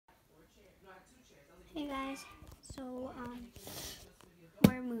Hey guys, so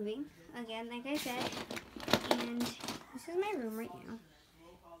we're moving again, like I said, and this is my room right now.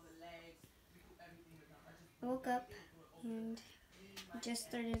 I woke up and just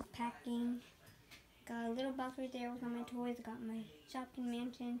started packing. Got a little box right there with all my toys. Got my shopping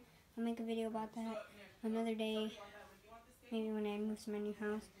mansion. I'll make a video about that another day, maybe when I move to my new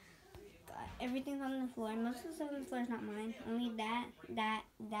house. Got everything's on the floor. Most of the stuff on the floor is not mine. Only that, and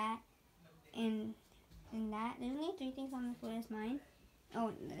that. There's only 3 things on the floor that's mine.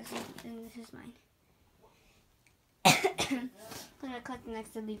 Oh, this is mine. Because I collect the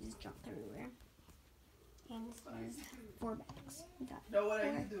next to leave this junk everywhere. And this is 4 bags. We got no, what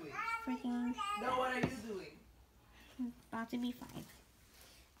are you doing? Freaking. No, what are you doing? About to be 5.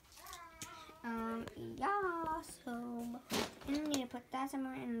 Yeah, so and I need to put that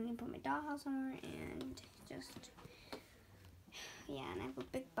somewhere, and I need to put my dollhouse somewhere, and just, yeah, and I have a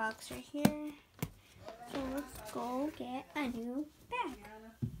big box right here. So let's go get a new bag.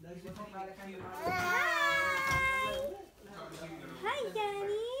 Hi,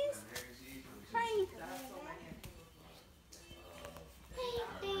 Daddies. Hi. Hey,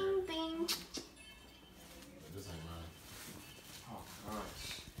 bing, bing. This ain't mine. Oh, gosh.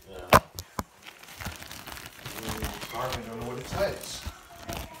 Yeah. Carmen don't know what to touch.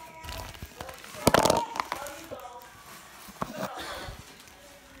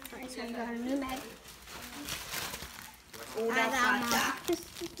 Alright, so I got a new bag. I got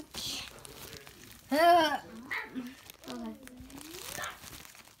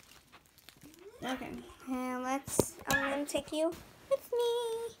okay, and I'm gonna take you with me.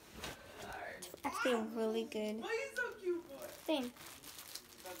 It's actually really good. Why are you so cute, boy? Same.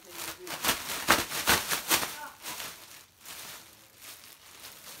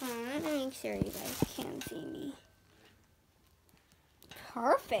 Let me make sure you guys can see me.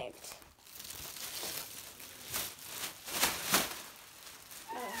 Perfect.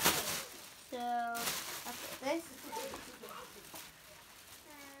 So, okay, this.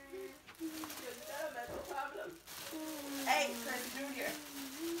 Hey, Chris Jr.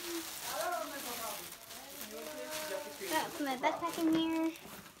 Put my backpack in here.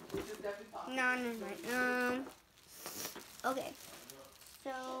 No. Okay.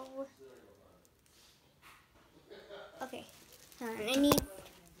 So. Okay. I need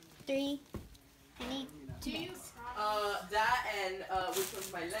 2 bags. That and which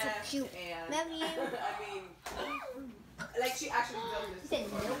one's my left, So cute. and Love you. I mean, like she actually does this. Said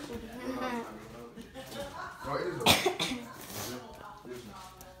nope. Oh, it is a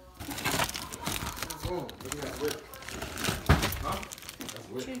oh, look at that whip. Huh? That's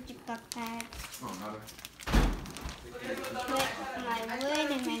whip. 2 backpacks. Oh, not Put my wood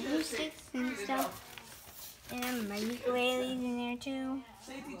and my glue sticks and stuff. And my ukuleles in there too.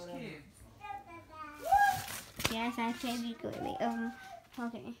 They teach kids. Yes, I play ukulele.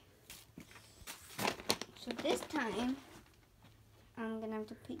 Okay. So this time, I'm gonna have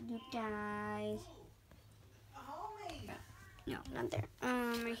to put you guys. No, not there.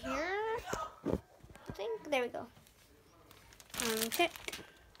 Right here. I think there we go. Check.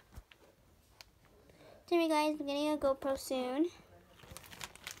 Anyway, guys, I'm getting a GoPro soon,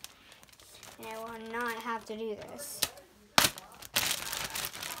 and I will not have to do this.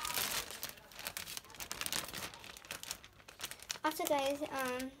 Also, guys,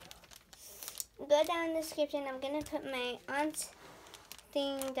 go down in the description. I'm gonna put my aunt's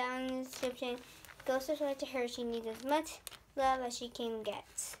thing down in the description. Go subscribe to her. She needs as much love as she can get.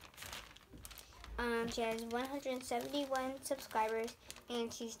 She has 171 subscribers,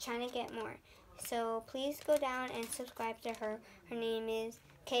 and she's trying to get more. So please go down and subscribe to her. Her name is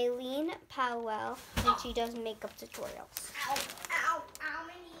Kayleen Powell, and she does makeup tutorials. Ow, ow, ow,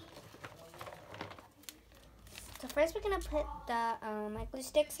 my knee. So first we're gonna put the my glue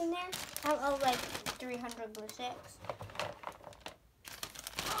sticks in there. I have like 300 glue sticks.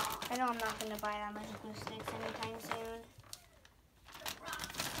 I know I'm not gonna buy that much glue sticks anytime soon.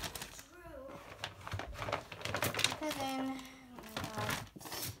 And then,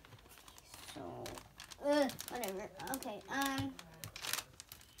 so, whatever. Okay,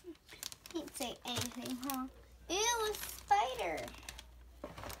 can't say anything, huh? Ew, a spider.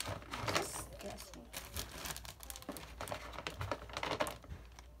 Disgusting.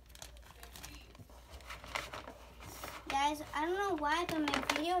 Guys, I don't know why, but my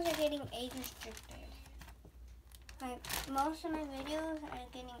videos are getting age restricted. Like, most of my videos are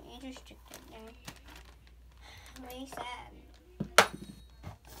getting age restricted. They're really sad.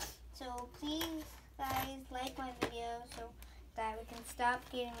 So please, guys, like my videos so that we can stop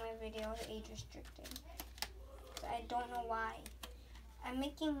getting my videos age restricted. So I don't know why. I'm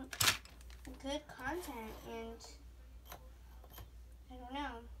making good content, and I don't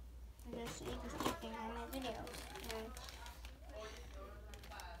know, I'm just interesting on my videos, and I'm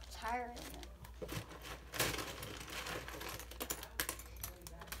tired of it.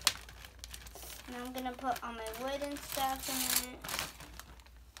 And I'm gonna put all my wood and stuff in it.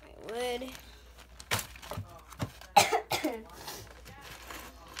 My wood.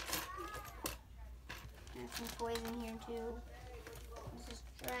 There's some toys in here too. This is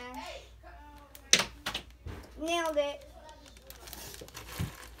trash. Nailed it.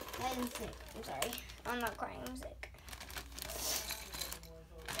 I'm sick. I'm sorry. I'm not crying. I'm sick.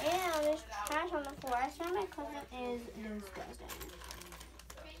 Yeah, there's trash on the floor. I swear my cousin is disgusting.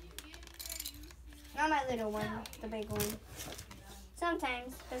 Not my little one, the big one.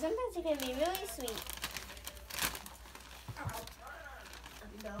 Sometimes, but sometimes it can be really sweet.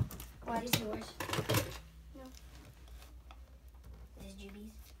 No. What? Is yours? No. This is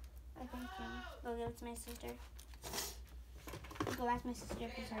Judy's. I think so. Go give it to my sister. Go ask my sister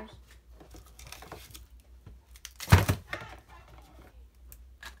if it's hers.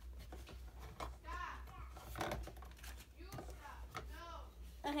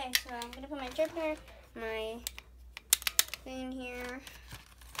 Okay, so I'm gonna put my dripper, my thing here,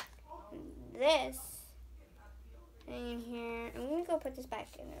 this thing in here. I'm gonna go put this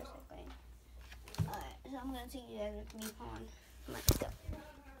back in the recycling. Alright, so I'm gonna see you guys with me on. Let's go.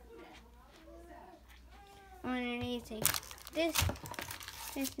 I'm gonna need to take this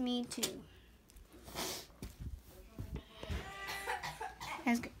with me too.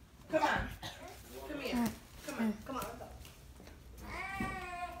 That's good. Come on. Come here. Come on. Come on. Let's go.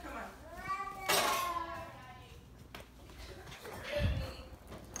 Come on.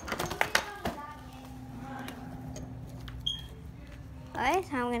 Alright,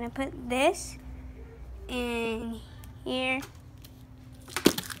 so I'm gonna put this in here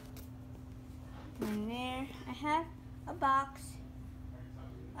and there. I have a box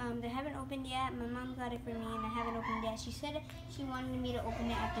that I haven't opened yet. My mom got it for me and I haven't opened yet. She said she wanted me to open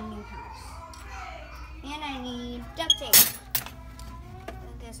it at the new house. And I need duct tape.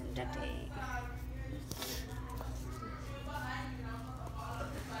 I'll get some duct tape.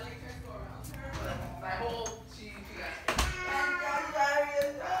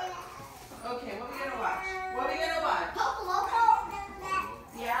 Okay, what we gonna watch? What we gonna watch? Poco Loco.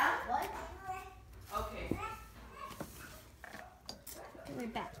 Yeah? What? Okay. Be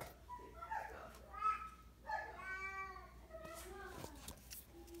right back.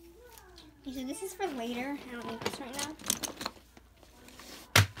 Okay, so this is for later. I don't need this right now.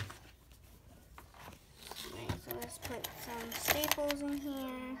 Alright, so let's put some staples in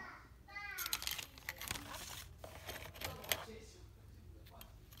here.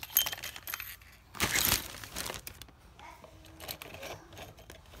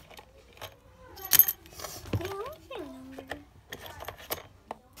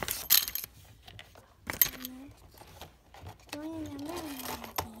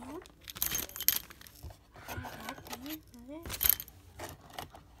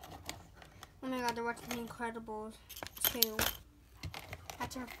 Oh my god, they're watching The Incredibles 2.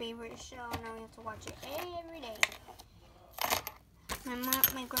 That's our favorite show. Now we have to watch it every day.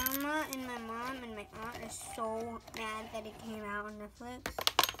 My grandma and my mom and my aunt are so mad that it came out on Netflix.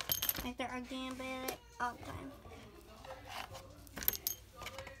 Like they're arguing about it all the time.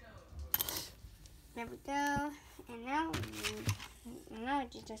 There we go. And now I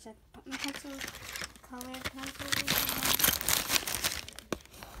just have to put my pencils, colored pencils.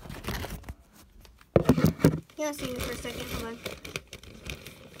 Yeah, see me for a second. Hold on.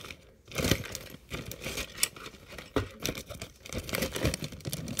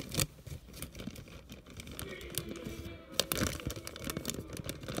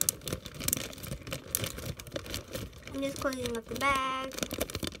 I'm just closing up the bag.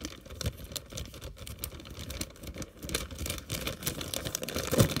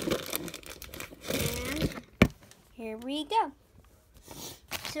 And here we go.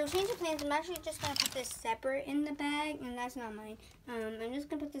 So change of plans, I'm actually just going to put this separate in the bag, and that's not mine. I'm just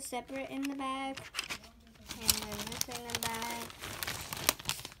going to put this separate in the bag, and then this in the bag.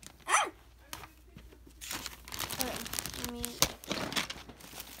 Ah! Okay, let me...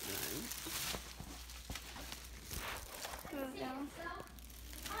 There we go.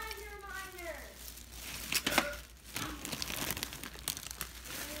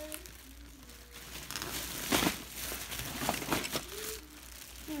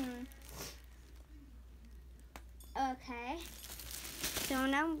 Okay, so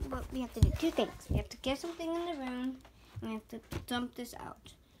now what we have to do, two things. We have to get something in the room, and we have to dump this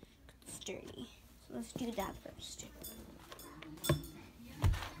out. It's dirty. So let's do that first.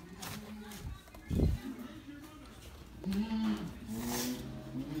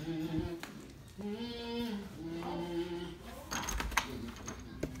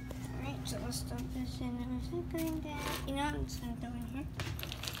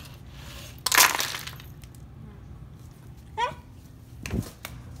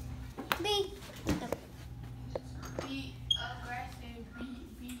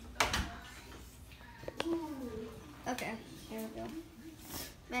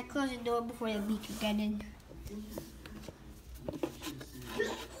 I closed the door before the bee could get in.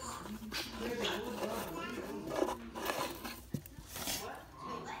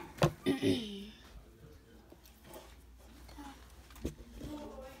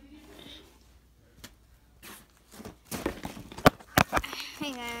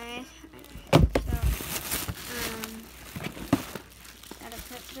 Hey guys. So, gotta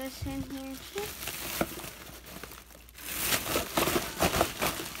put this in here too.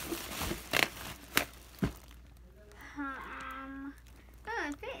 Oh,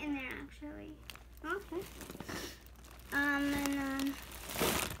 it fit in there actually. Okay. And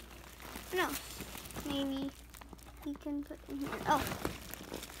what else? Maybe we can put in here. Oh,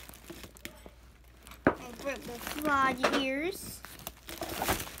 I broke the frog ears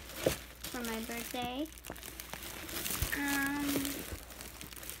for my birthday.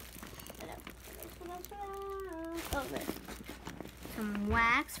 Oh, there's some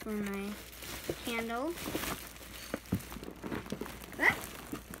wax for my candle. What?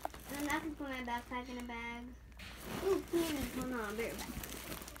 And then I can put my backpack in a bag. Ooh, candy. Hold on, I'll be right back.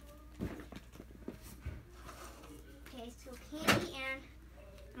 Okay, so candy, and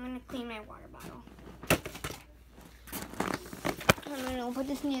I'm gonna clean my water bottle. I'm gonna put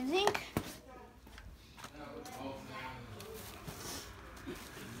this in the sink.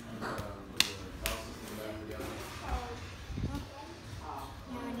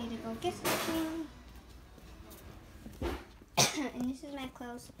 Now I need to go get something. And this is my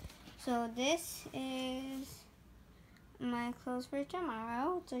clothes. So this is my clothes for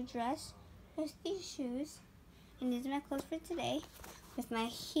tomorrow. It's a dress with these shoes. And these are my clothes for today with my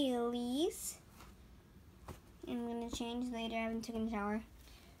heelys. And I'm going to change later. I haven't taken a shower.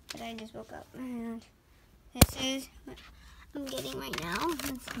 But I just woke up. And this is what I'm getting right now.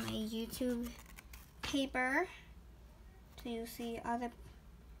 That's my YouTube paper. So you'll see other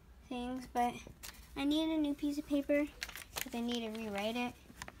things. But I need a new piece of paper because I need to rewrite it.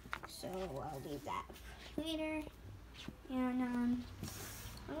 So I'll leave that later. And I'm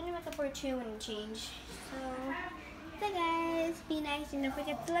going to make up for 2 and change. So, bye guys. Be nice and don't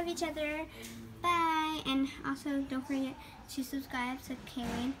forget to love each other. Bye. And also don't forget to subscribe to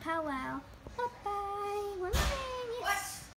Kaylee and Powwow.